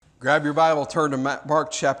Grab your Bible, turn to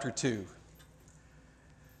Mark chapter 2.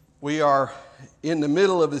 We are in the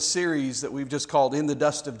middle of the series that we've just called In the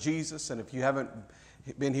Dust of Jesus. And if you haven't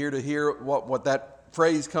been here to hear what that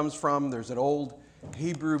phrase comes from, there's an old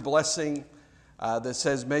Hebrew blessing that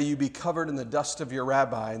says, "May you be covered in the dust of your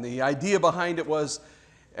rabbi." And the idea behind it was,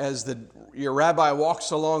 as your rabbi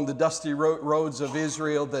walks along the dusty roads of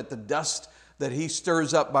Israel, that the dust that he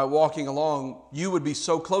stirs up by walking along, you would be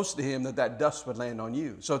so close to him that dust would land on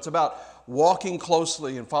you. So it's about walking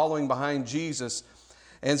closely and following behind Jesus.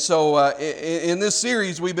 And so in this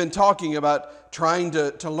series, we've been talking about trying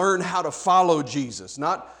to learn how to follow Jesus.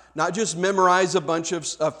 Not just memorize a bunch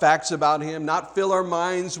of facts about him, not fill our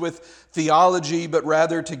minds with theology, but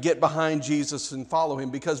rather to get behind Jesus and follow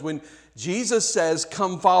him. Because when Jesus says,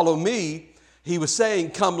 "Come follow me," he was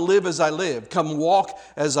saying, "Come live as I live. Come walk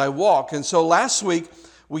as I walk." And so last week,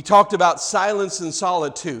 we talked about silence and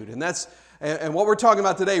solitude. And what we're talking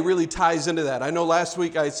about today really ties into that. I know last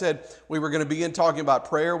week I said we were going to begin talking about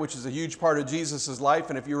prayer, which is a huge part of Jesus' life.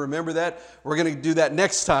 And if you remember that, we're going to do that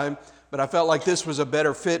next time. But I felt like this was a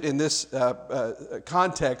better fit in this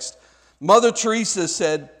context. Mother Teresa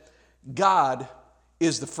said, "God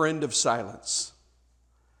is the friend of silence."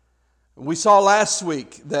 We saw last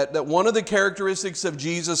week that one of the characteristics of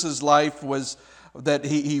Jesus' life was that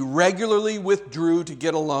he regularly withdrew to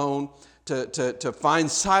get alone, to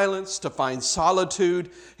find silence, to find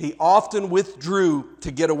solitude. He often withdrew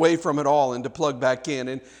to get away from it all and to plug back in.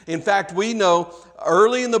 And in fact, we know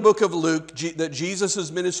early in the book of Luke that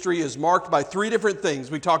Jesus' ministry is marked by three different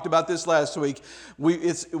things. We talked about this last week.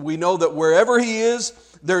 We know that wherever he is,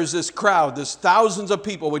 there's this crowd, there's thousands of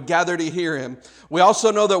people would gather to hear him. We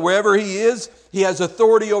also know that wherever he is, he has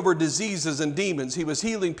authority over diseases and demons. He was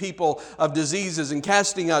healing people of diseases and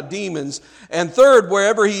casting out demons. And third,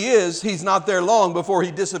 wherever he is, he's not there long before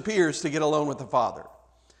he disappears to get alone with the Father.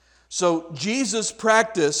 So Jesus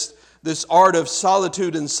practiced this art of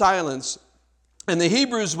solitude and silence. And the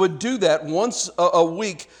Hebrews would do that once a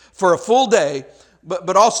week for a full day,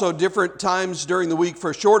 but also different times during the week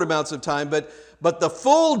for short amounts of time. But the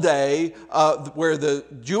full day where the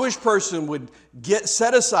Jewish person would get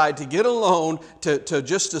set aside to get alone,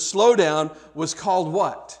 to slow down, was called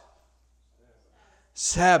what?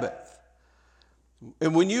 Sabbath.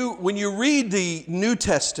 And when you read the New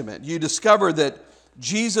Testament, you discover that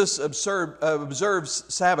Jesus observes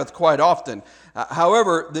Sabbath quite often.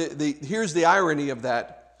 However, here's the irony of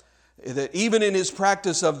that even in his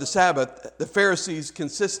practice of the Sabbath, the Pharisees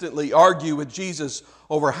consistently argue with Jesus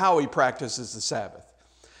over how he practices the Sabbath.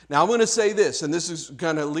 Now, I'm going to say this, and this is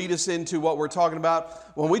going to lead us into what we're talking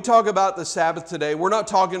about. When we talk about the Sabbath today, we're not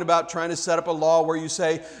talking about trying to set up a law where you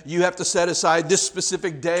say you have to set aside this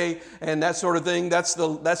specific day and that sort of thing. That's the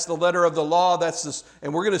letter of the law.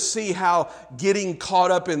 And we're going to see how getting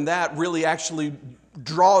caught up in that really actually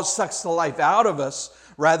sucks the life out of us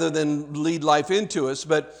rather than lead life into us.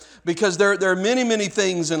 But because there are many, many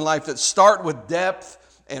things in life that start with depth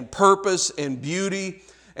and purpose and beauty.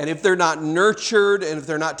 And if they're not nurtured and if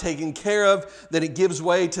they're not taken care of, then it gives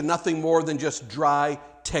way to nothing more than just dry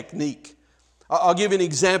technique. I'll give you an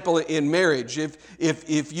example in marriage.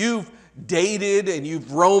 If you've dated and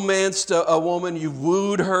you've romanced a woman, you've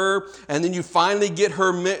wooed her, and then you finally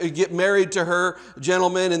get married to her,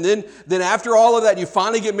 gentlemen, and then after all of that, you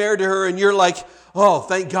finally get married to her and you're like, "Oh,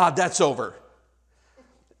 thank God that's over."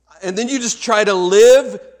 And then you just try to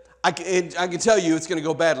live, I can tell you it's going to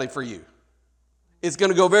go badly for you. It's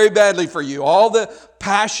going to go very badly for you. All the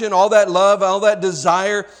passion, all that love, all that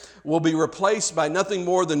desire will be replaced by nothing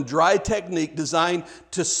more than dry technique designed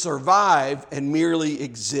to survive and merely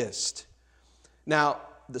exist. Now,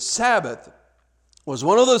 the Sabbath was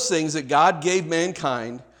one of those things that God gave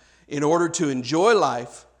mankind in order to enjoy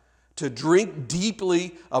life, to drink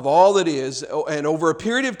deeply of all that is, and over a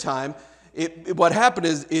period of time, what happened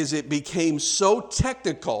is it became so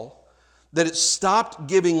technical that it stopped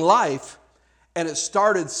giving life and it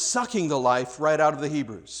started sucking the life right out of the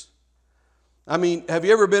Hebrews. I mean, have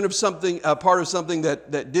you ever been a part of something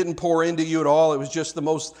that didn't pour into you at all? It was just the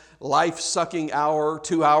most life-sucking hour,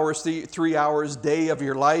 2 hours, 3 hours, day of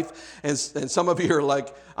your life. And some of you are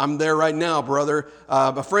like, "I'm there right now, brother.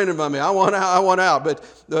 A friend of mine, I want out.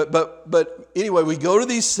 But anyway, we go to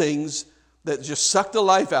these things that just suck the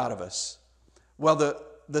life out of us. Well,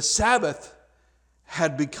 the Sabbath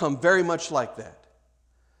had become very much like that.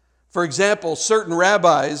 For example, certain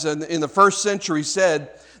rabbis in the first century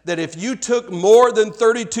said that if you took more than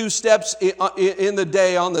 32 steps in the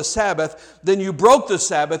day on the Sabbath, then you broke the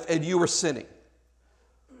Sabbath and you were sinning.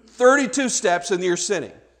 32 steps and you're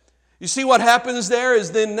sinning. You see what happens there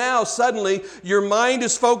is then now suddenly your mind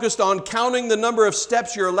is focused on counting the number of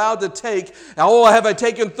steps you're allowed to take. Oh, have I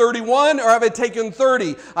taken 31 or have I taken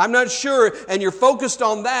 30? I'm not sure. And you're focused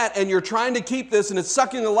on that and you're trying to keep this and it's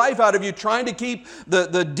sucking the life out of you, trying to keep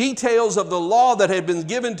the details of the law that had been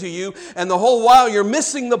given to you. And the whole while you're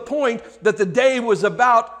missing the point that the day was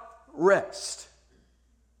about rest.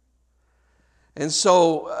 And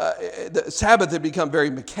so the Sabbath had become very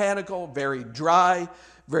mechanical, very dry,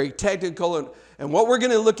 very technical. And what we're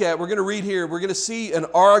going to look at, we're going to read here, we're going to see an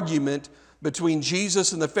argument between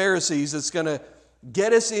Jesus and the Pharisees that's going to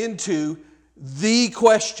get us into the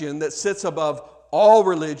question that sits above all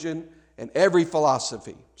religion and every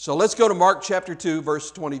philosophy. So let's go to Mark chapter 2,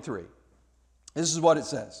 verse 23. This is what it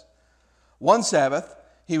says. One Sabbath,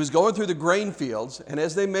 he was going through the grain fields, and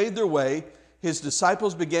as they made their way, his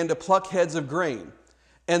disciples began to pluck heads of grain.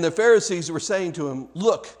 And the Pharisees were saying to him,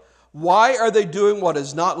 "Look, why are they doing what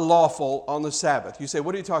is not lawful on the Sabbath?" You say,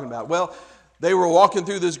 what are you talking about? Well, they were walking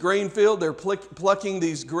through this grain field. They're plucking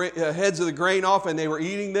these heads of the grain off and they were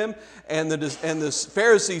eating them. And the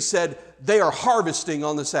Pharisees said, they are harvesting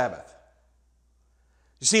on the Sabbath.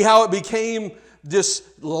 You see how it became this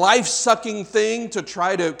life-sucking thing to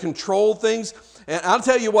try to control things? And I'll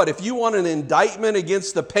tell you what, if you want an indictment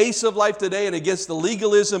against the pace of life today and against the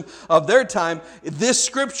legalism of their time, this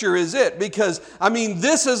scripture is it. Because, I mean,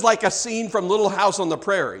 this is like a scene from Little House on the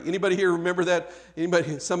Prairie. Anybody here remember that?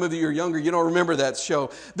 Anybody? Some of you are younger, you don't remember that show.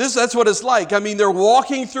 That's what it's like. I mean, they're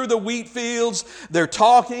walking through the wheat fields, they're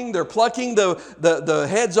talking, they're plucking the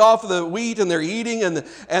heads off of the wheat and they're eating. And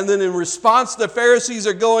then in response, the Pharisees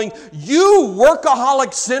are going, "You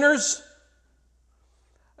workaholic sinners."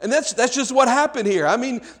 And that's just what happened here. I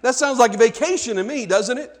mean, that sounds like a vacation to me,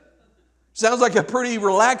 doesn't it? Sounds like a pretty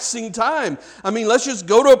relaxing time. I mean, let's just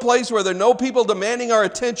go to a place where there are no people demanding our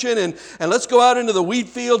attention and let's go out into the wheat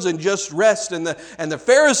fields and just rest. And the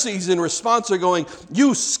Pharisees in response are going,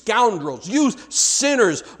 "You scoundrels, you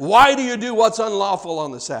sinners, why do you do what's unlawful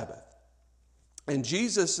on the Sabbath?" And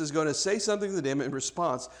Jesus is going to say something to them in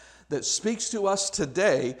response that speaks to us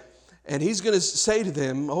today. And he's going to say to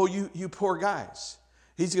them, "Oh, you poor guys."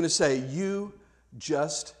 He's going to say, "You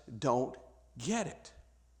just don't get it."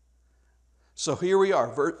 So here we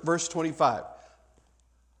are, verse 25.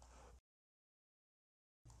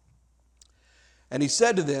 And he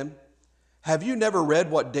said to them, "Have you never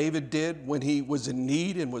read what David did when he was in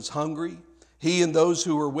need and was hungry, he and those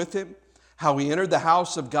who were with him? How he entered the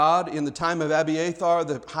house of God in the time of Abiathar,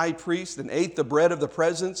 the high priest, and ate the bread of the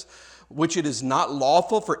presence, which it is not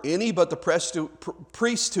lawful for any but the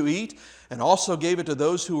priest to eat, and also gave it to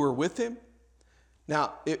those who were with him?"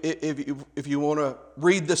 Now, if you want to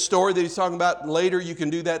read the story that he's talking about later, you can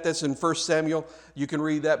do that. That's in 1 Samuel. You can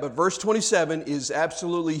read that. But verse 27 is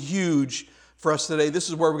absolutely huge for us today. This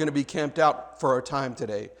is where we're going to be camped out for our time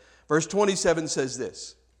today. Verse 27 says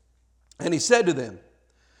this, "And he said to them,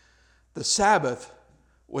 the Sabbath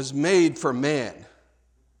was made for man,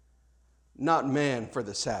 not man for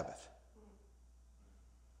the Sabbath."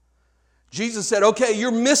 Jesus said, okay, you're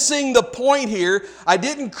missing the point here. I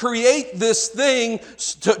didn't create this thing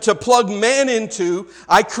to plug man into.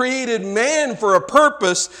 I created man for a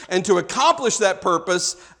purpose, and to accomplish that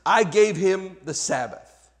purpose, I gave him the Sabbath.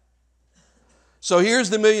 So here's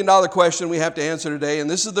the million-dollar question we have to answer today, and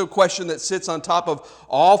this is the question that sits on top of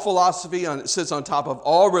all philosophy, it sits on top of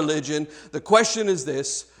all religion. The question is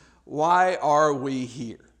this: why are we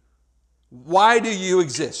here? Why do you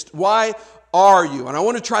exist? Why are you? And I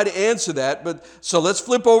want to try to answer that. So let's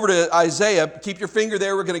flip over to Isaiah. Keep your finger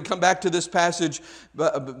there. We're going to come back to this passage.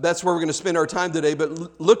 That's where we're going to spend our time today.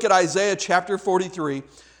 But look at Isaiah chapter 43,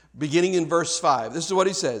 beginning in verse 5. This is what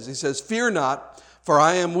he says. He says, "Fear not, for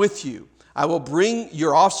I am with you. I will bring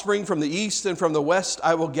your offspring from the east, and from the west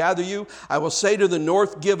I will gather you. I will say to the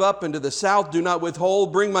north, give up, and to the south, do not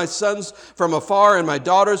withhold. Bring my sons from afar and my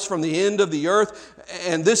daughters from the end of the earth."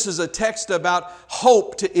 And this is a text about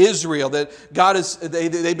hope to Israel, that God is,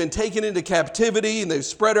 they've been taken into captivity and they've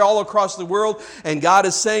spread all across the world. And God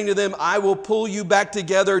is saying to them, "I will pull you back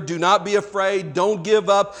together. Do not be afraid. Don't give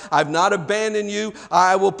up. I've not abandoned you.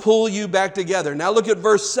 I will pull you back together." Now look at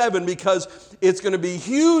verse 7, because it's going to be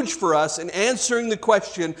huge for us in answering the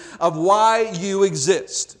question of why you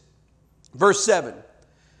exist. Verse 7,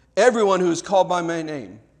 "Everyone who is called by my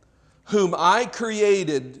name, whom I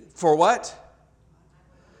created" for what?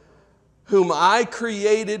 "Whom I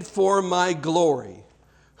created for my glory,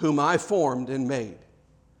 whom I formed and made."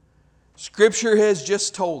 Scripture has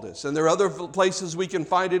just told us, and there are other places we can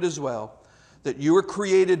find it as well, that you were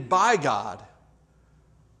created by God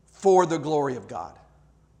for the glory of God.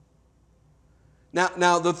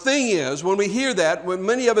 Now the thing is, when we hear that, when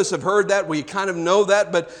many of us have heard that, we kind of know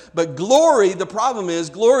that, but glory, the problem is,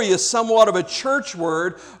 glory is somewhat of a church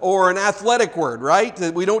word or an athletic word, right?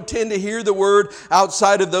 That we don't tend to hear the word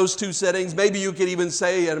outside of those two settings. Maybe you could even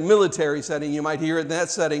say in a military setting, you might hear it in that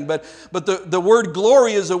setting, but the word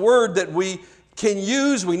glory is a word that we can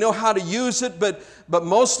use, we know how to use it, but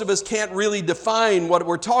most of us can't really define what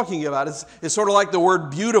we're talking about. It's sort of like the word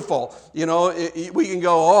beautiful. You know, we can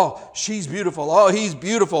go, oh, she's beautiful. Oh, he's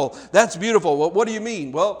beautiful. That's beautiful. Well, what do you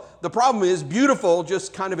mean? Well, the problem is beautiful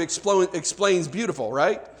just kind of explains beautiful,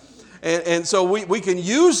 right? And so we can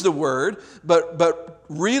use the word, but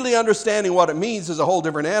really understanding what it means is a whole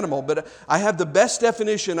different animal. But I have the best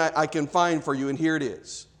definition I can find for you, and here it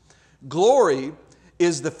is. Glory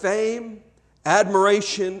is the fame,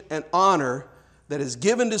 admiration, and honor that is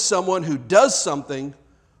given to someone who does something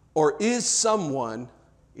or is someone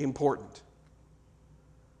important.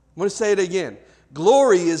 I'm going to say it again.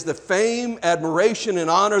 Glory is the fame, admiration, and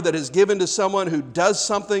honor that is given to someone who does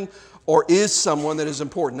something or is someone that is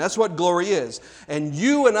important. That's what glory is. And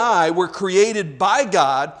you and I were created by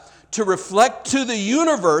God to reflect to the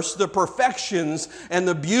universe the perfections and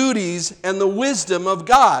the beauties and the wisdom of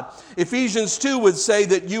God. Ephesians 2 would say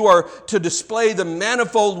that you are to display the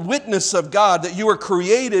manifold witness of God, that you are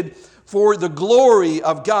created for the glory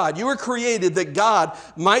of God. You were created that God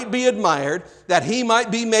might be admired, that He might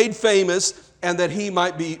be made famous, and that He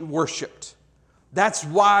might be worshiped. That's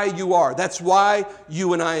why you are. That's why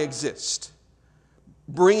you and I exist.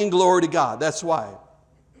 Bringing glory to God. That's why.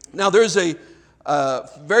 Now there's a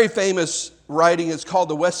very famous writing. It's called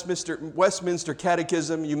the Westminster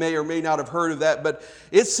Catechism. You may or may not have heard of that, but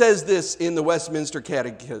it says this in the Westminster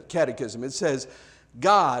Catechism. It says,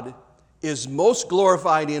 God is most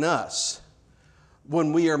glorified in us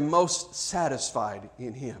when we are most satisfied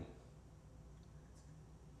in Him.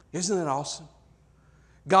 Isn't that awesome?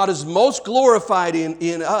 God is most glorified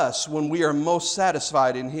in us when we are most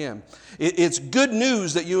satisfied in Him. It's good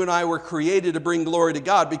news that you and I were created to bring glory to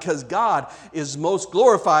God, because God is most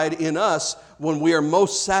glorified in us when we are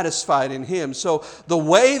most satisfied in Him. So the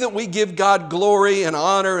way that we give God glory and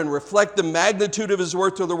honor and reflect the magnitude of His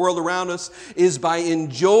worth to the world around us is by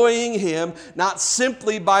enjoying Him, not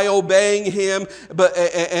simply by obeying Him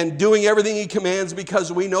and doing everything He commands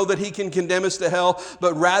because we know that He can condemn us to hell,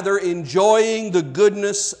 but rather enjoying the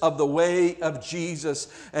goodness of the way of Jesus.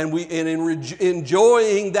 And in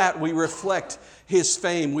enjoying that, we reflect His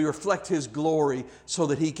fame, we reflect His glory so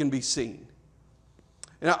that He can be seen.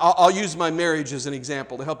 And I'll use my marriage as an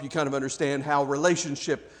example to help you kind of understand how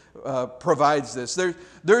relationship provides this.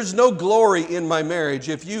 There's no glory in my marriage.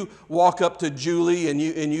 If you walk up to Julie and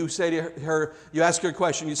you say to her, you ask her a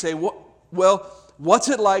question, you say, well, what's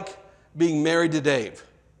it like being married to Dave?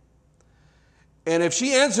 And if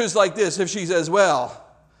she answers like this, if she says, well,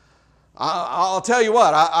 I'll tell you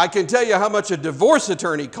what, I can tell you how much a divorce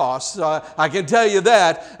attorney costs. I can tell you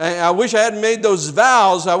that. I wish I hadn't made those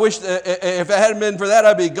vows. I wish if it hadn't been for that,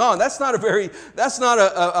 I'd be gone. That's not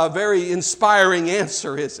a very inspiring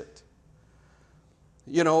answer, is it?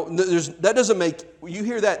 You know, that doesn't make, you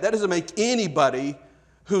hear that doesn't make anybody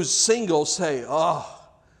who's single say, oh,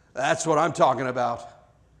 that's what I'm talking about.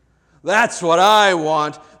 That's what I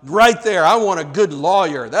want. Right there, I want a good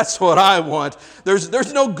lawyer. That's what I want.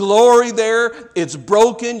 There's no glory there. It's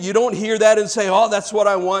broken. You don't hear that and say, oh, that's what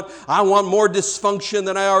I want. I want more dysfunction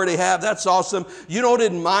than I already have. That's awesome. You don't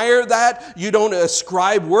admire that. You don't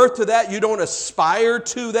ascribe worth to that. You don't aspire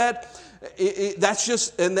to that. That's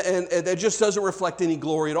just, and that just doesn't reflect any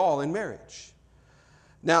glory at all in marriage.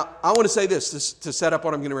 Now, I want to say this to set up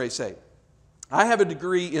what I'm going to say. I have a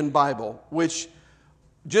degree in Bible, which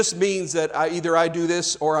just means that either I do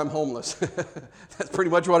this or I'm homeless. That's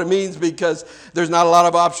pretty much what it means, because there's not a lot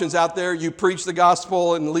of options out there. You preach the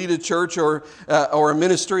gospel and lead a church or a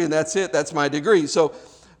ministry, and that's it. That's my degree. So,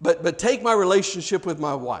 but take my relationship with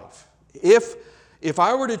my wife. If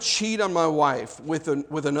I were to cheat on my wife with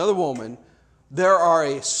another woman, there are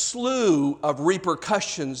a slew of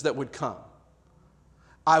repercussions that would come.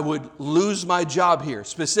 I would lose my job here,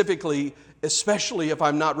 especially if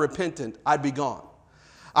I'm not repentant. I'd be gone.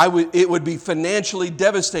 It would be financially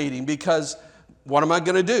devastating, because what am I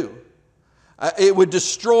going to do? It would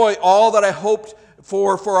destroy all that I hoped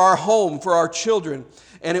for our home, for our children,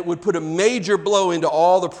 and it would put a major blow into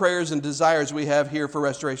all the prayers and desires we have here for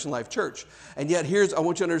Restoration Life Church. And yet I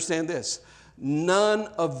want you to understand this. None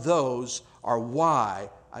of those are why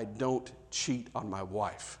I don't cheat on my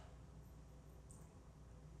wife.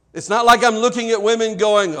 It's not like I'm looking at women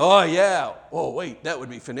going, oh yeah, oh wait, that would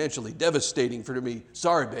be financially devastating for me.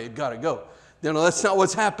 Sorry babe, gotta go. No, that's not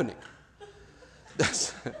what's happening.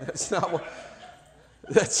 That's not what,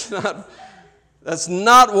 That's not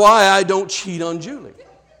why I don't cheat on Julie.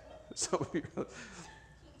 So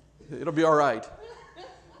it'll be all right.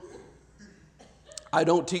 I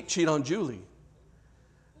don't cheat on Julie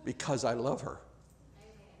because I love her.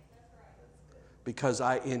 Because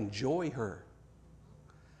I enjoy her.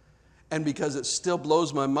 And because it still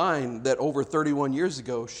blows my mind that over 31 years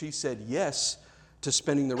ago, she said yes to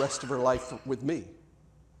spending the rest of her life with me.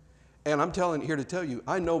 And I'm here to tell you,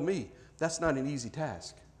 I know me, that's not an easy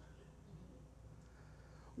task.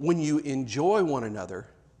 When you enjoy one another,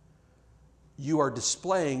 you are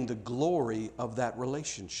displaying the glory of that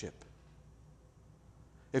relationship.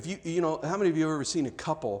 If you know, how many of you have ever seen a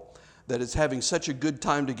couple that is having such a good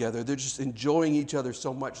time together, they're just enjoying each other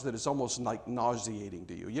so much that it's almost like nauseating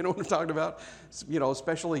to you? You know what I'm talking about? You know,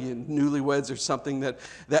 especially in newlyweds or something,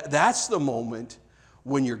 that's the moment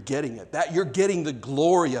when you're getting it. That you're getting the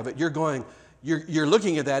glory of it. You're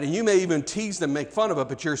looking at that, and you may even tease them, make fun of it,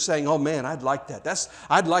 but you're saying, oh man, I'd like that.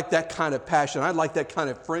 I'd like that kind of passion. I'd like that kind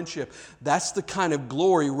of friendship. That's the kind of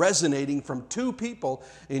glory resonating from two people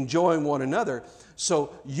enjoying one another.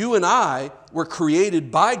 So you and I were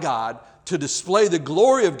created by God to display the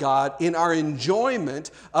glory of God in our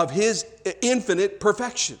enjoyment of His infinite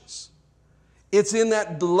perfections. It's in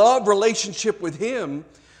that love relationship with Him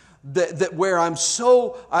that where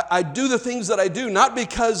I do the things that I do, not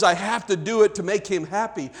because I have to do it to make Him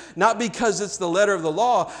happy, not because it's the letter of the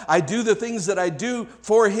law. I do the things that I do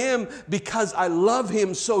for Him because I love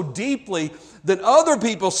Him so deeply that other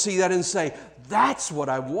people see that and say, that's what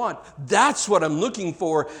I want. That's what I'm looking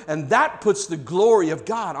for. And that puts the glory of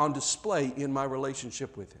God on display in my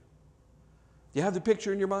relationship with Him. You have the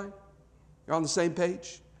picture in your mind? You're on the same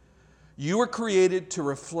page? You were created to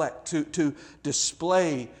reflect, to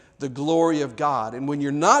display the glory of God. And when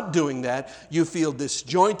you're not doing that, you feel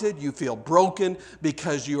disjointed, you feel broken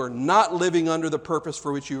because you are not living under the purpose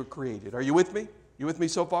for which you were created. Are you with me? You with me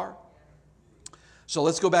so far? So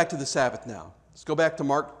let's go back to the Sabbath now. Let's go back to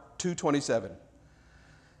Mark 2:27.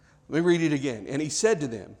 Let me read it again. And He said to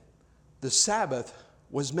them, the Sabbath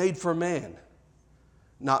was made for man,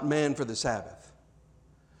 not man for the Sabbath.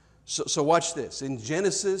 So watch this. In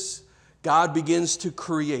Genesis, God begins to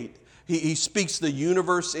create. He speaks the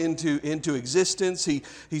universe into existence. He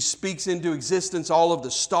speaks into existence all of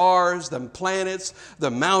the stars, the planets,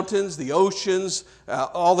 the mountains, the oceans,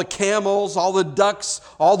 all the camels, all the ducks,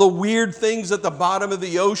 all the weird things at the bottom of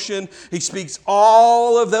the ocean. He speaks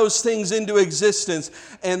all of those things into existence.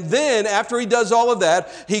 And then, after He does all of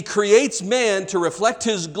that, He creates man to reflect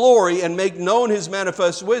His glory and make known His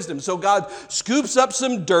manifest wisdom. So God scoops up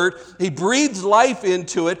some dirt, He breathes life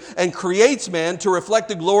into it, and creates man to reflect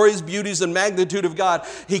the glories, beauties, and magnitude of God.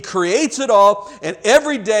 He creates it all, and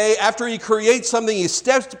every day after He creates something, He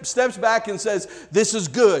steps back and says, this is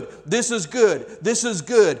good, this is good, this is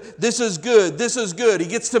good, this is good, this is good. He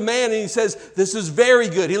gets to man and He says, this is very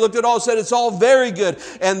good. He looked at it all and said, it's all very good.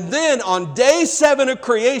 And then on day 7 of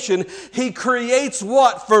creation, He creates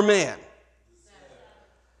what for man?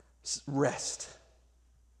 Rest.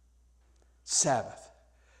 Sabbath.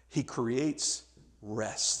 He creates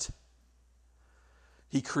rest.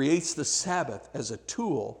 He creates the Sabbath as a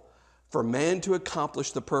tool for man to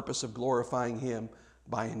accomplish the purpose of glorifying Him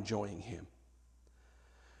by enjoying Him.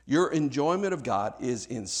 Your enjoyment of God is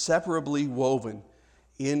inseparably woven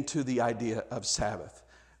into the idea of Sabbath,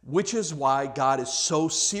 which is why God is so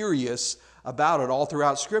serious about it all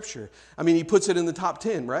throughout Scripture. I mean, He puts it in the top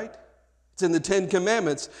 10, right? It's in the 10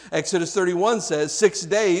 Commandments. Exodus 31 says, 6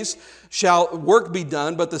 days shall work be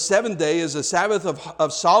done, but the 7th day is a Sabbath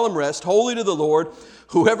of solemn rest, holy to the Lord.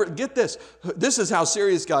 Whoever, get this is how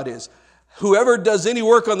serious God is. Whoever does any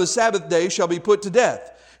work on the Sabbath day shall be put to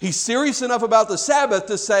death. He's serious enough about the Sabbath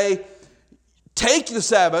to say, take the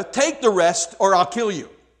Sabbath, take the rest, or I'll kill you.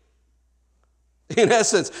 In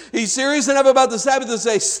essence, He's serious enough about the Sabbath to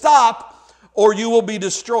say, stop, or you will be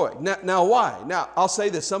destroyed. Now why? Now, I'll say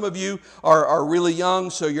this. Some of you are really young,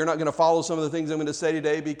 so you're not going to follow some of the things I'm going to say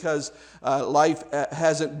today because life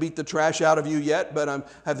hasn't beat the trash out of you yet, but I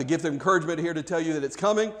have the gift of encouragement here to tell you that it's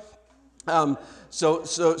coming. So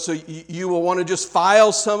you will want to just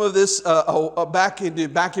file some of this back into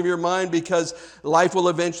back of your mind because life will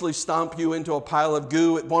eventually stomp you into a pile of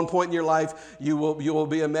goo. At one point in your life, you will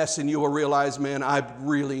be a mess and you will realize, man, I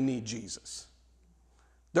really need Jesus.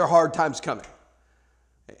 There are hard times coming.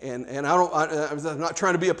 And I'm not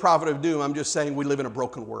trying to be a prophet of doom. I'm just saying we live in a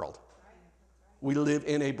broken world. We live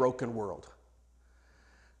in a broken world.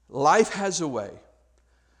 Life has a way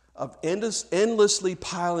of endlessly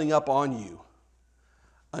piling up on you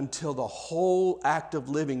until the whole act of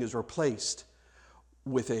living is replaced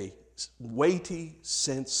with a weighty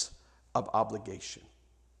sense of obligation.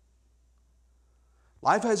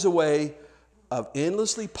 Life has a way of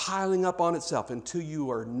endlessly piling up on itself until you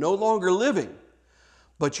are no longer living,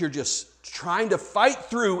 but you're just trying to fight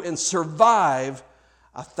through and survive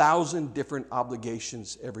 1,000 different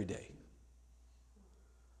obligations every day.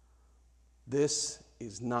 This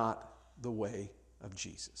is not the way of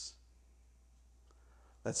Jesus.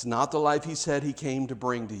 That's not the life he said he came to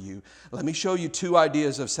bring to you. Let me show you two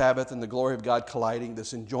ideas of Sabbath and the glory of God colliding,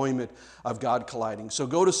 this enjoyment of God colliding. So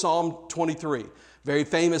go to Psalm 23, very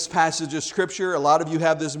famous passage of Scripture. A lot of you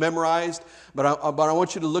have this memorized, but I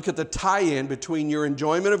want you to look at the tie-in between your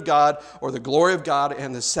enjoyment of God or the glory of God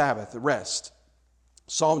and the Sabbath, the rest.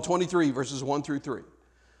 Psalm 23, verses 1 through 3.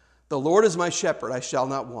 The Lord is my shepherd, I shall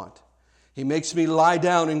not want. He makes me lie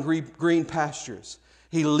down in green pastures.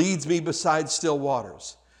 He leads me beside still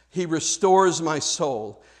waters. He restores my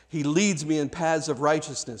soul. He leads me in paths of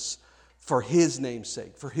righteousness for His name's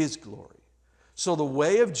sake, for His glory. So the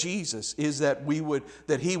way of Jesus is that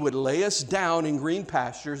He would lay us down in green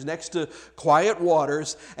pastures next to quiet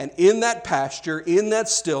waters, and in that pasture, in that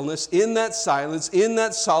stillness, in that silence, in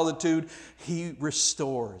that solitude, He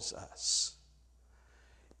restores us.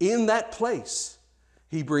 In that place,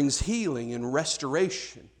 He brings healing and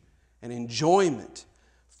restoration and enjoyment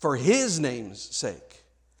for His name's sake,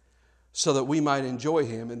 so that we might enjoy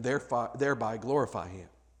Him and thereby glorify Him.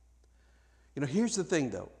 You know, here's the thing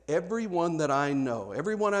though. Everyone that I know,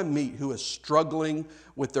 everyone I meet who is struggling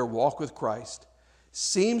with their walk with Christ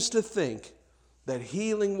seems to think that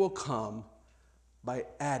healing will come by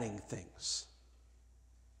adding things.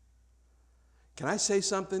 Can I say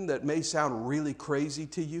something that may sound really crazy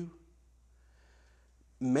to you?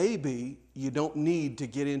 Maybe you don't need to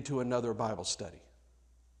get into another Bible study.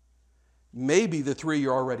 Maybe the 3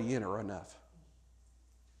 you're already in are enough.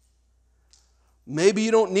 Maybe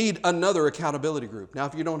you don't need another accountability group. Now,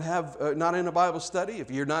 if you don't have, not in a Bible study, if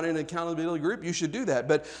you're not in an accountability group, you should do that.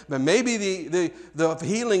 But maybe the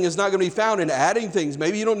healing is not going to be found in adding things.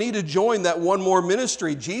 Maybe you don't need to join that one more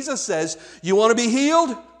ministry. Jesus says, you want to be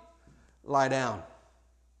healed? Lie down.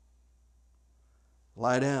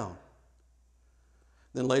 Lie down.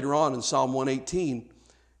 Then later on in Psalm 118,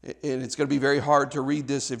 and it's going to be very hard to read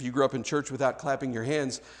this if you grew up in church without clapping your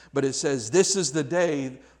hands, but it says, this is the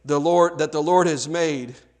day the Lord has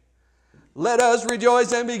made. Let us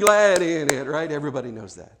rejoice and be glad in it, right? Everybody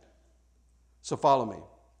knows that. So follow me.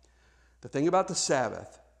 The thing about the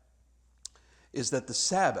Sabbath is that the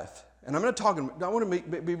Sabbath, and I want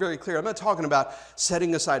to be very clear, I'm not talking about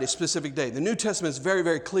setting aside a specific day. The New Testament is very,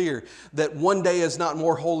 very clear that one day is not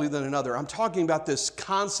more holy than another. I'm talking about this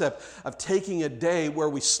concept of taking a day where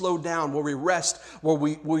we slow down, where we rest, where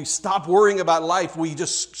we stop worrying about life. We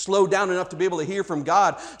just slow down enough to be able to hear from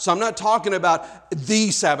God. So I'm not talking about the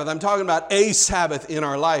Sabbath. I'm talking about a Sabbath in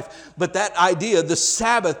our life. But that idea, the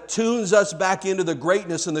Sabbath, tunes us back into the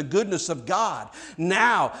greatness and the goodness of God.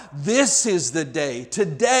 Now, this is the day.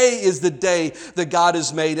 Today is the day that God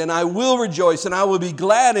has made, and I will rejoice and I will be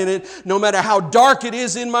glad in it, no matter how dark it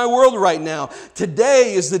is in my world right now.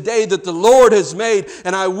 Today is the day that the Lord has made,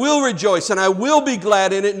 and I will rejoice and I will be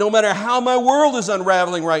glad in it, no matter how my world is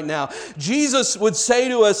unraveling right now. Jesus would say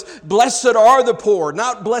to us, blessed are the poor.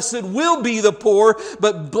 Not blessed will be the poor,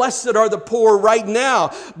 but blessed are the poor right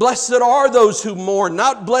now. Blessed are those who mourn.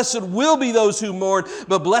 Not blessed will be those who mourn,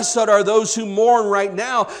 but blessed are those who mourn right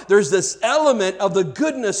now. There's this element of the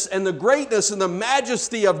goodness and the greatness and the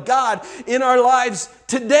majesty of God in our lives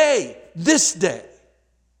today, this day.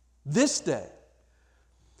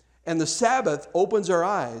 And the Sabbath opens our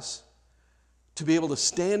eyes to be able to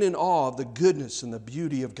stand in awe of the goodness and the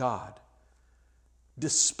beauty of God,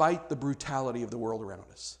 despite the brutality of the world around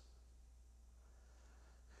us.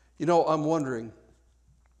 You know, I'm wondering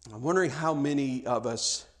how many of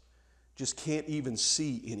us just can't even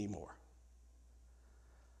see anymore.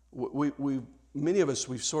 Many of us,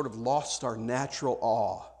 we've sort of lost our natural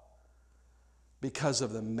awe because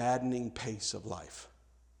of the maddening pace of life.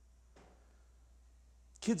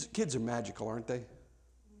 Kids are magical, aren't they?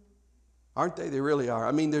 Aren't they? They really are.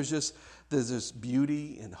 I mean, there's this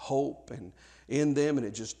beauty and hope and in them, and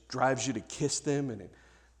it just drives you to kiss them, and it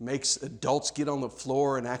makes adults get on the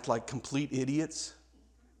floor and act like complete idiots,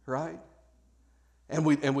 right? And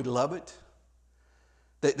we love it.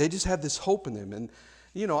 They just have this hope in them. And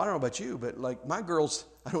you know, I don't know about you, but like my girls,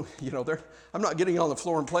 I'm not getting on the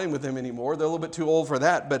floor and playing with them anymore. They're a little bit too old for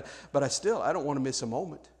that, but I don't want to miss a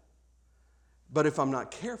moment. But if I'm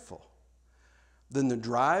not careful, then the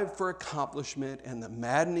drive for accomplishment and the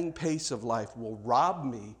maddening pace of life will rob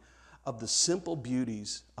me of the simple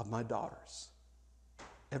beauties of my daughters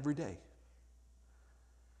every day.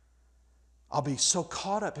 I'll be so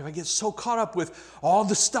caught up. If I get so caught up with all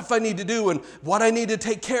the stuff I need to do and what I need to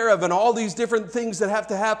take care of and all these different things that have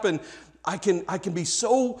to happen, I can be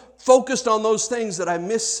so focused on those things that I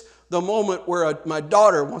miss the moment where my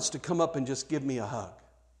daughter wants to come up and just give me a hug.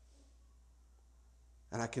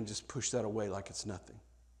 And I can just push that away like it's nothing.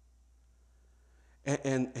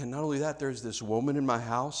 And not only that, there's this woman in my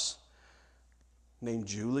house named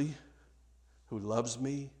Julie who loves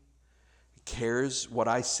me, cares what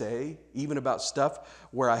I say, even about stuff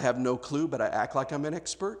where I have no clue, but I act like I'm an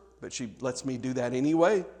expert, but she lets me do that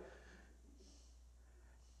anyway.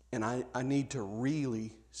 And I need to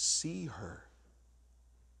really see her.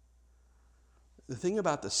 The thing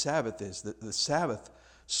about the Sabbath is that the Sabbath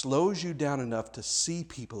slows you down enough to see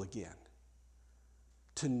people again,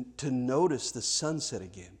 to notice the sunset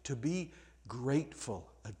again, to be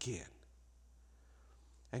grateful again.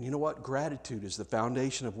 And you know what? Gratitude is the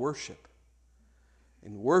foundation of worship.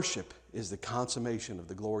 And worship is the consummation of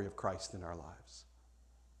the glory of Christ in our lives.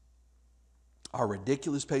 Our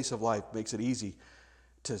ridiculous pace of life makes it easy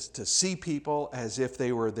to see people as if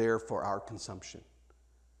they were there for our consumption.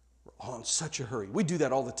 We're all in such a hurry. We do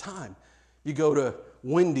that all the time. You go to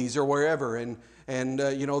Wendy's or wherever, and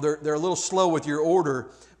you know they're a little slow with your order,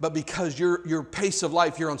 but because your pace of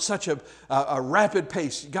life, you're on such a rapid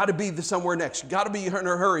pace. You got to be somewhere next. You got to be in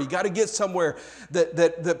a hurry. You got to get somewhere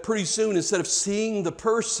that pretty soon, instead of seeing the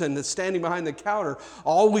person that's standing behind the counter,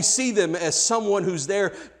 all we see them as someone who's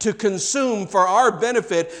there to consume for our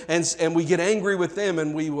benefit, and we get angry with them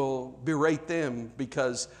and we will berate them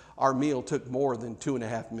because our meal took more than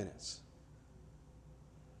 2.5 minutes.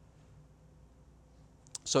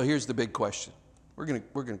 So here's the big question. We're going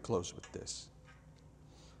to close with this.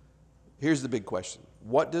 Here's the big question.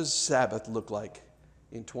 What does Sabbath look like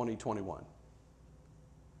in 2021?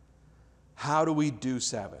 How do we do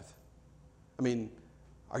Sabbath? I mean,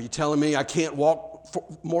 are you telling me I can't walk for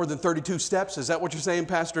more than 32 steps? Is that what you're saying,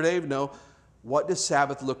 Pastor Dave? No. What does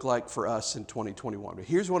Sabbath look like for us in 2021? But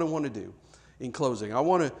here's what I want to do in closing. I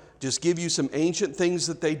want to just give you some ancient things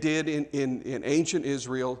that they did in ancient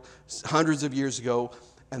Israel hundreds of years ago.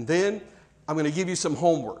 And then I'm going to give you some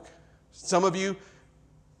homework. Some of you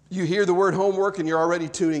hear the word homework and you're already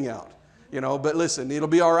tuning out. But listen, it'll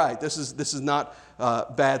be all right. This is not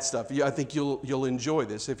bad stuff. I think you'll enjoy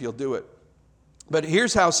this if you'll do it. But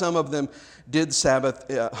here's how some of them did Sabbath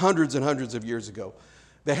hundreds and hundreds of years ago.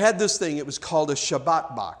 They had this thing. It was called a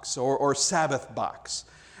Shabbat box or Sabbath box.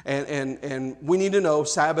 And we need to know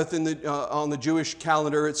Sabbath on the Jewish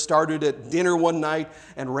calendar, it started at dinner one night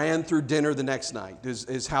and ran through dinner the next night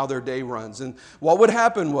is how their day runs. And what would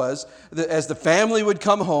happen was that as the family would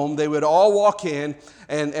come home, they would all walk in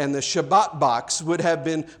and the Shabbat box would have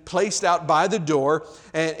been placed out by the door,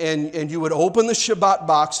 and you would open the Shabbat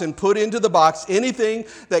box and put into the box anything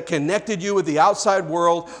that connected you with the outside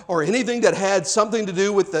world or anything that had something to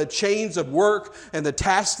do with the chains of work and the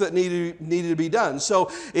tasks that needed to be done.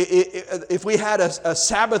 So if we had a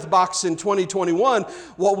Sabbath box in 2021,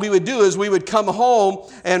 what we would do is we would come home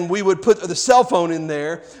and we would put the cell phone in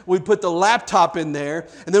there, we'd put the laptop in there,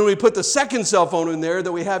 and then we put the second cell phone in there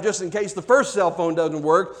that we have just in case the first cell phone doesn't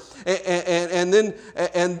work, and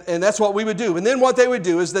that's what we would do. And then what they would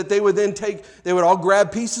do is that they would all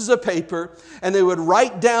grab pieces of paper and they would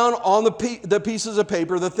write down on the pieces of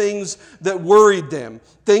paper the things that worried them,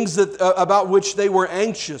 things that about which they were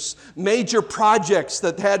anxious, major projects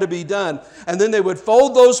that had to be done. And then they would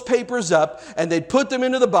fold those papers up and they'd put them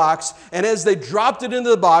into the box, and as they dropped it into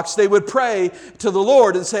the box, they would pray to the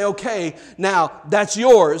Lord and say, okay, now that's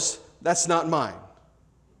yours, that's not mine.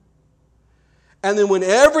 And then when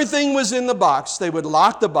everything was in the box, they would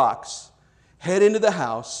lock the box, head into the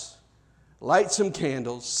house, light some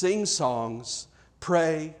candles, sing songs,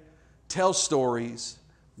 pray, tell stories,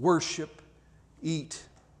 worship, eat,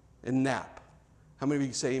 and nap. How many of you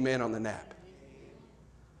can say amen on the nap?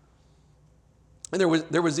 And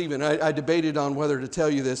there was even, I debated on whether to tell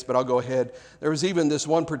you this, but I'll go ahead. There was even this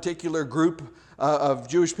one particular group of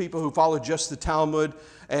Jewish people who followed just the Talmud,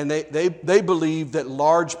 and they believed that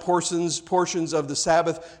large portions of the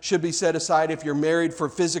Sabbath should be set aside if you're married for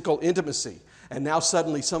physical intimacy. And now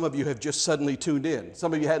suddenly, some of you have just suddenly tuned in.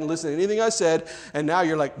 Some of you hadn't listened to anything I said, and now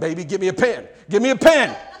you're like, baby, give me a pen. Give me a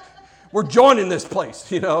pen. We're joining this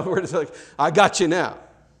place. We're just like, I got you now.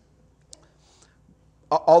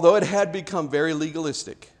 Although it had become very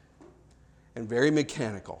legalistic and very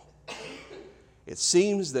mechanical, it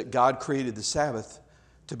seems that God created the Sabbath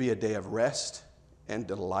to be a day of rest and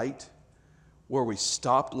delight, where we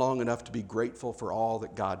stopped long enough to be grateful for all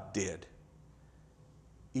that God did,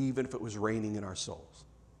 even if it was raining in our souls.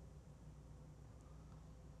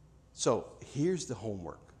 So here's the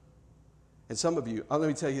homework. And some of you, let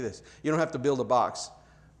me tell you this. You don't have to build a box,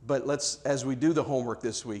 but as we do the homework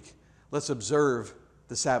this week, let's observe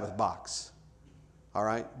the Sabbath box. All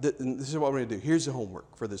right? This is what we're going to do. Here's the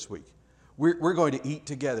homework for this week. We're going to eat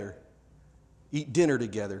together, eat dinner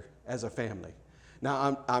together as a family.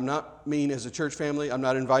 Now, I'm not mean as a church family. I'm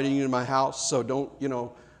not inviting you to my house, so don't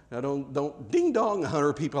ding dong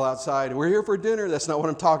 100 people outside. We're here for dinner. That's not what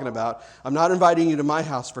I'm talking about. I'm not inviting you to my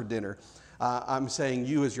house for dinner. I'm saying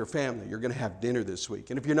you as your family, you're going to have dinner this week.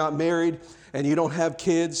 And if you're not married and you don't have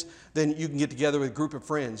kids, then you can get together with a group of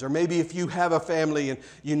friends. Or maybe if you have a family and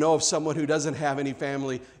you know of someone who doesn't have any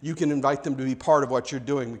family, you can invite them to be part of what you're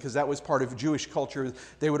doing, because that was part of Jewish culture.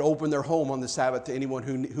 They would open their home on the Sabbath to anyone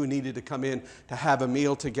who needed to come in to have a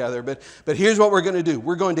meal together. But here's what we're going to do.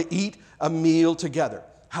 We're going to eat a meal together.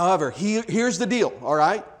 However, here's the deal, all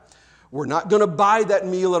right? We're not going to buy that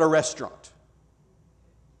meal at a restaurant.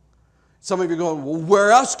 Some of you are going, well,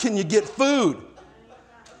 where else can you get food?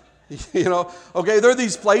 Okay, there are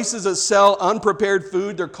these places that sell unprepared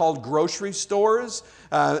food. They're called grocery stores,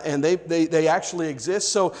 and they actually exist.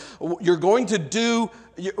 So you're going to do,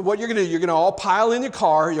 what you're going to do, you're going to all pile in your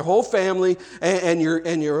car, your whole family, and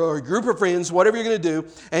your group of friends, whatever you're going to do,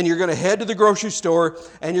 and you're going to head to the grocery store,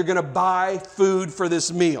 and you're going to buy food for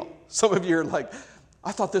this meal. Some of you are like,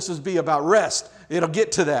 I thought this would be about rest. It'll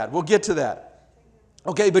get to that. We'll get to that.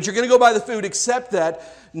 Okay, but you're going to go buy the food, except that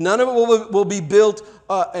none of it will be built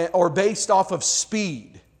or based off of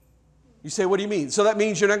speed. You say, what do you mean? So that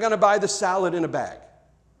means you're not going to buy the salad in a bag.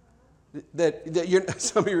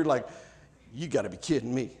 Some of you are like, you got to be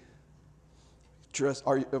kidding me.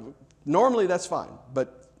 Normally that's fine,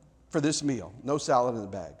 but for this meal, no salad in the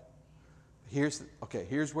bag. Here's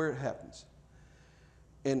where it happens.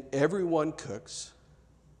 And everyone cooks,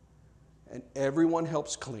 and everyone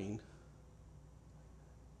helps clean.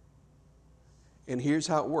 And here's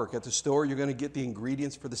how it works. At the store, you're going to get the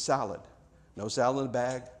ingredients for the salad. No salad in a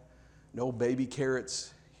bag. No baby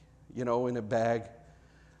carrots, in a bag.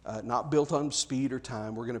 Not built on speed or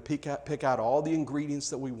time. We're going to pick out all the ingredients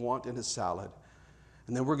that we want in a salad.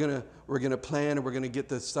 And then we're going to plan, and we're going to get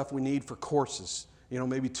the stuff we need for courses.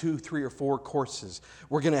 Maybe 2, 3, or 4 courses.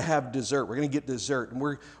 We're going to have dessert. We're going to get dessert. And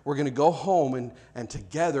we're going to go home, and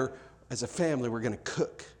together as a family, we're going to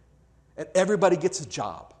cook. And everybody gets a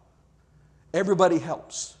job. Everybody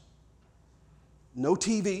helps. No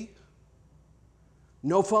TV.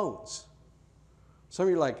 No phones. Some of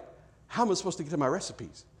you are like, how am I supposed to get to my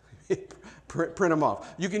recipes? Print them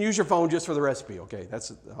off. You can use your phone just for the recipe. Okay,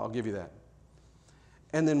 I'll give you that.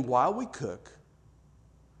 And then while we cook,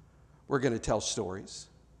 we're going to tell stories.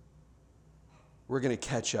 We're going to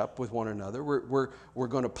catch up with one another. We're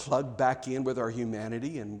going to plug back in with our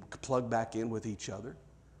humanity and plug back in with each other.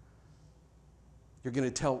 You're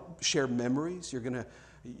going to share memories.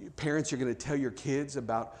 Parents, you're going to tell your kids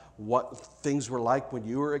about what things were like when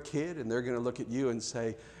you were a kid, and they're going to look at you and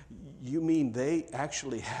say, you mean they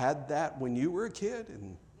actually had that when you were a kid?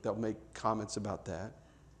 And they'll make comments about that.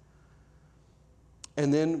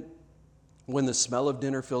 And then when the smell of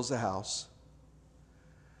dinner fills the house,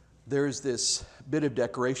 there's this bit of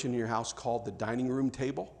decoration in your house called the dining room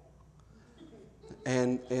table.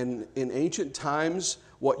 And in ancient times,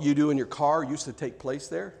 what you do in your car used to take place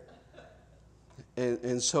there.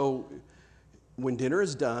 And so when dinner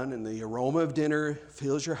is done and the aroma of dinner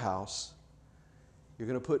fills your house, you're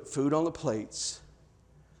going to put food on the plates,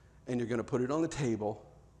 and you're going to put it on the table,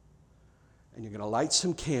 and you're going to light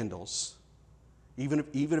some candles. Even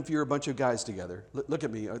if you're a bunch of guys together. Look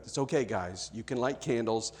at me. It's okay, guys. You can light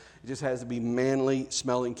candles. It just has to be manly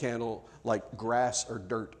smelling candle like grass or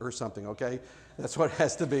dirt or something, okay? That's what it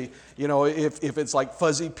has to be. If it's like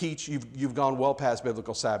fuzzy peach, you've gone well past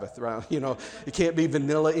biblical Sabbath, right? It can't be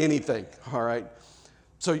vanilla anything, all right?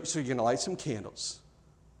 So you're going to light some candles.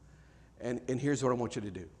 And here's what I want you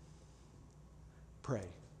to do. Pray.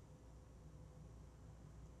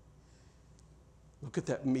 Look at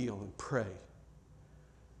that meal and pray.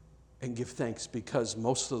 And give thanks, because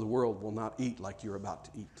most of the world will not eat like you're about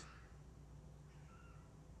to eat.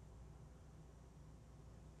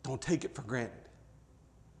 Don't take it for granted.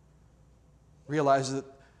 Realize that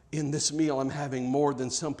in this meal I'm having more than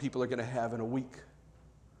some people are going to have in a week.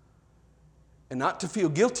 And not to feel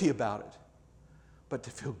guilty about it, but to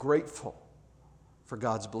feel grateful for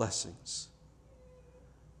God's blessings.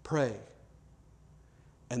 Pray.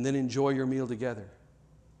 And then enjoy your meal together.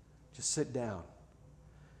 Just sit down.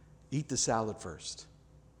 Eat the salad first.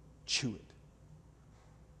 Chew it.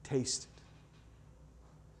 Taste it.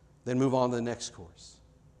 Then move on to the next course.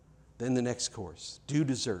 Then the next course. Do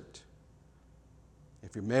dessert.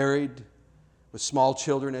 If you're married, With small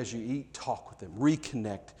children, as you eat, talk with them.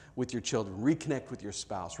 Reconnect with your children. Reconnect with your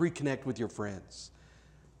spouse. Reconnect with your friends.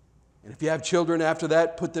 And if you have children after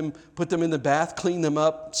that, put them in the bath, clean them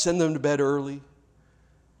up, send them to bed early.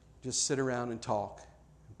 Just sit around and talk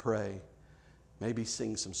and pray. Maybe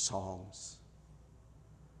sing some songs.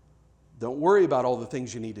 Don't worry about all the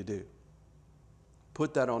things you need to do.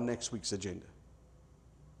 Put that on next week's agenda.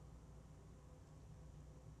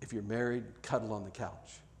 If you're married, cuddle on the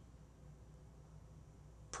couch.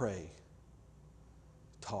 Pray.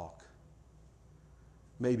 Talk.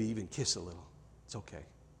 Maybe even kiss a little. It's okay.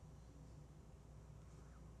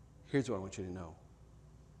 Here's what I want you to know.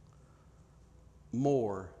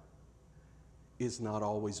 More is not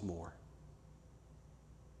always more.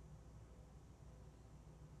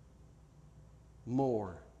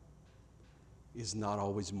 More is not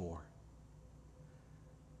always more.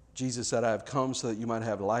 Jesus said, I have come so that you might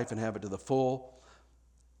have life and have it to the full,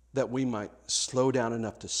 that we might slow down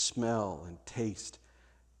enough to smell and taste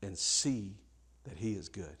and see that He is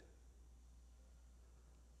good.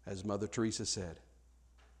 As Mother Teresa said,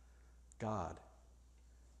 God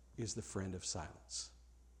is the friend of silence.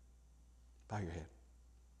 Bow your head.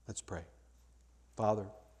 Let's pray. Father,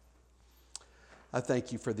 I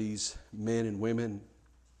thank you for these men and women.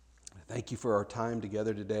 I thank you for our time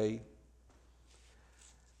together today.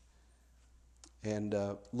 And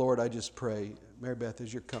Lord, I just pray, Mary Beth,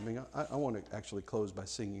 as you're coming, I want to actually close by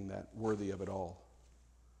singing that Worthy of It All.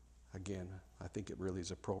 Again, I think it really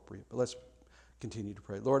is appropriate. But let's continue to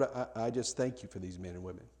pray. Lord, I just thank you for these men and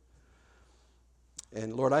women.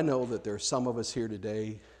 And Lord, I know that there are some of us here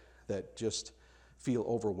today that just feel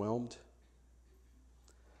overwhelmed.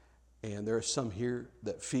 And there are some here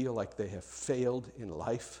that feel like they have failed in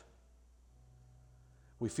life.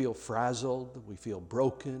 We feel frazzled, we feel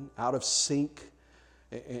broken, out of sync,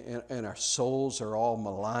 and our souls are all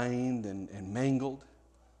maligned and mangled.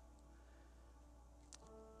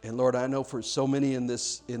 And Lord, I know for so many in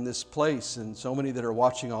this place and so many that are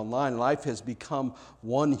watching online, life has become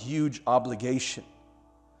one huge obligation.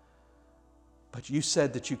 But you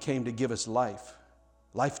said that you came to give us life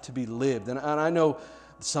to be lived. And I know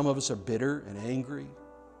some of us are bitter and angry.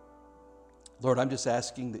 Lord, I'm just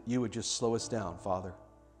asking that you would just slow us down, Father.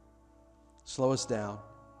 Slow us down.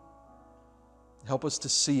 Help us to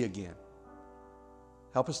see again.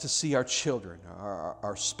 Help us to see our children,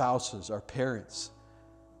 our spouses, our parents,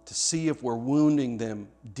 to see if we're wounding them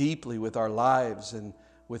deeply with our lives and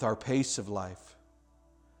with our pace of life.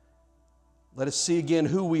 Let us see again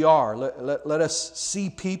who we are. Let us see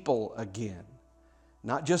people again.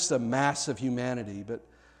 Not just a mass of humanity, but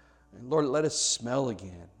Lord, let us smell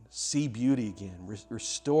again, see beauty again,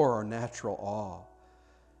 restore our natural awe.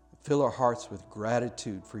 Fill our hearts with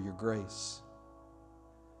gratitude for your grace.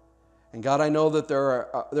 And God, I know that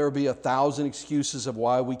there will be 1,000 excuses of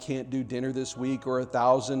why we can't do dinner this week, or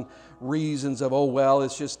 1,000 reasons of, oh, well,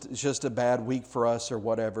 it's just a bad week for us or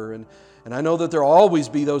whatever. And I know that there will always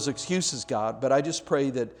be those excuses, God, but I just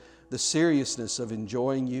pray that the seriousness of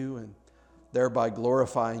enjoying you and thereby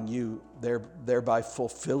glorifying you, thereby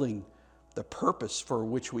fulfilling the purpose for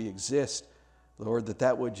which we exist, Lord,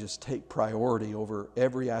 that would just take priority over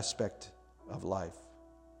every aspect of life.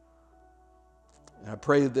 And I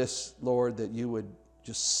pray this, Lord, that you would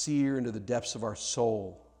just sear into the depths of our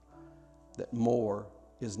soul that more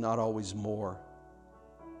is not always more.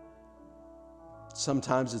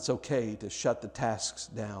 Sometimes it's okay to shut the tasks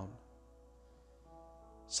down.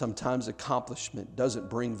 Sometimes accomplishment doesn't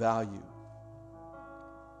bring value.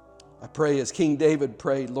 I pray as King David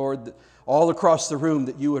prayed, Lord, that all across the room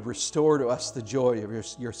that you would restore to us the joy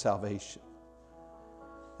of your salvation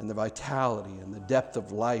and the vitality and the depth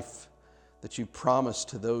of life that you promised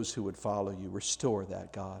to those who would follow you. Restore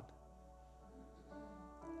that, God.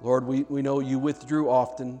 Lord, we know you withdrew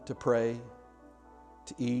often to pray,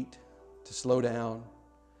 to eat, to slow down,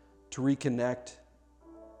 to reconnect,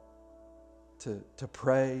 to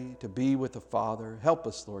pray, to be with the Father. Help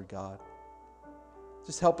us, Lord God.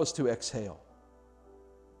 Just help us to exhale.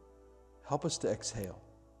 Help us to exhale.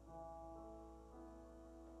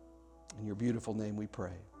 In your beautiful name we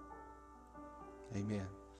pray. Amen.